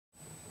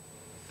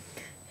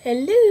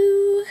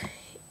Hello!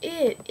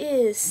 It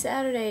is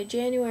Saturday,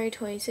 January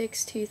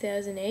 26,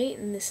 2008,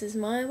 and this is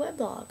my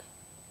weblog.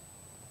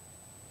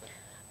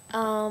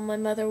 My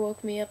mother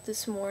woke me up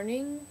this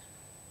morning,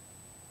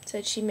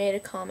 said she made a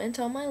comment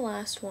on my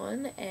last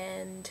one,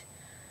 and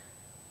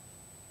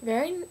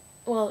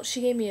she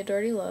gave me a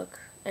dirty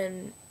look,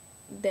 and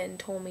then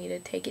told me to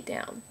take it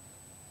down.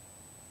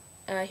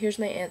 Here's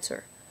my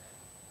answer.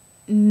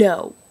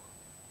 No.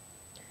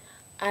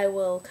 I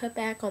will cut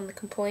back on the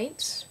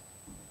complaints,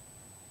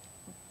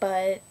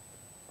 but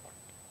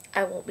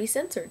I won't be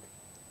censored.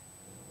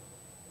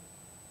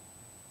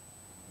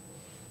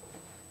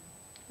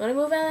 When I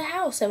move out of the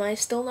house, am I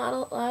still not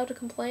allowed to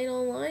complain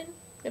online?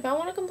 If I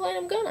want to complain,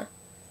 I'm gonna.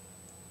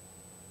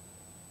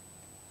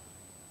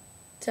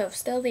 So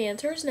still the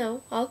answer is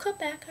no. I'll cut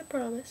back, I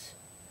promise.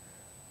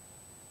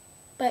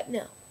 But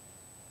no.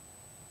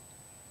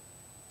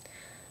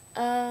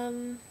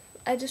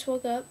 I just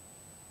woke up,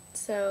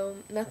 so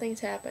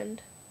nothing's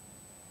happened.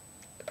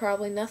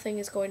 Probably nothing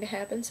is going to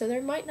happen, so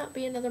there might not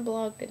be another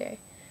blog today.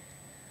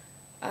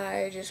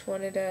 I just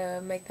wanted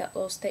to make that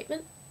little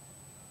statement.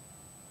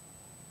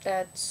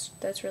 That's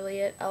really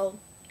it. I'll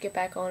get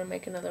back on and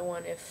make another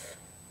one if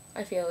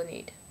I feel a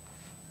need.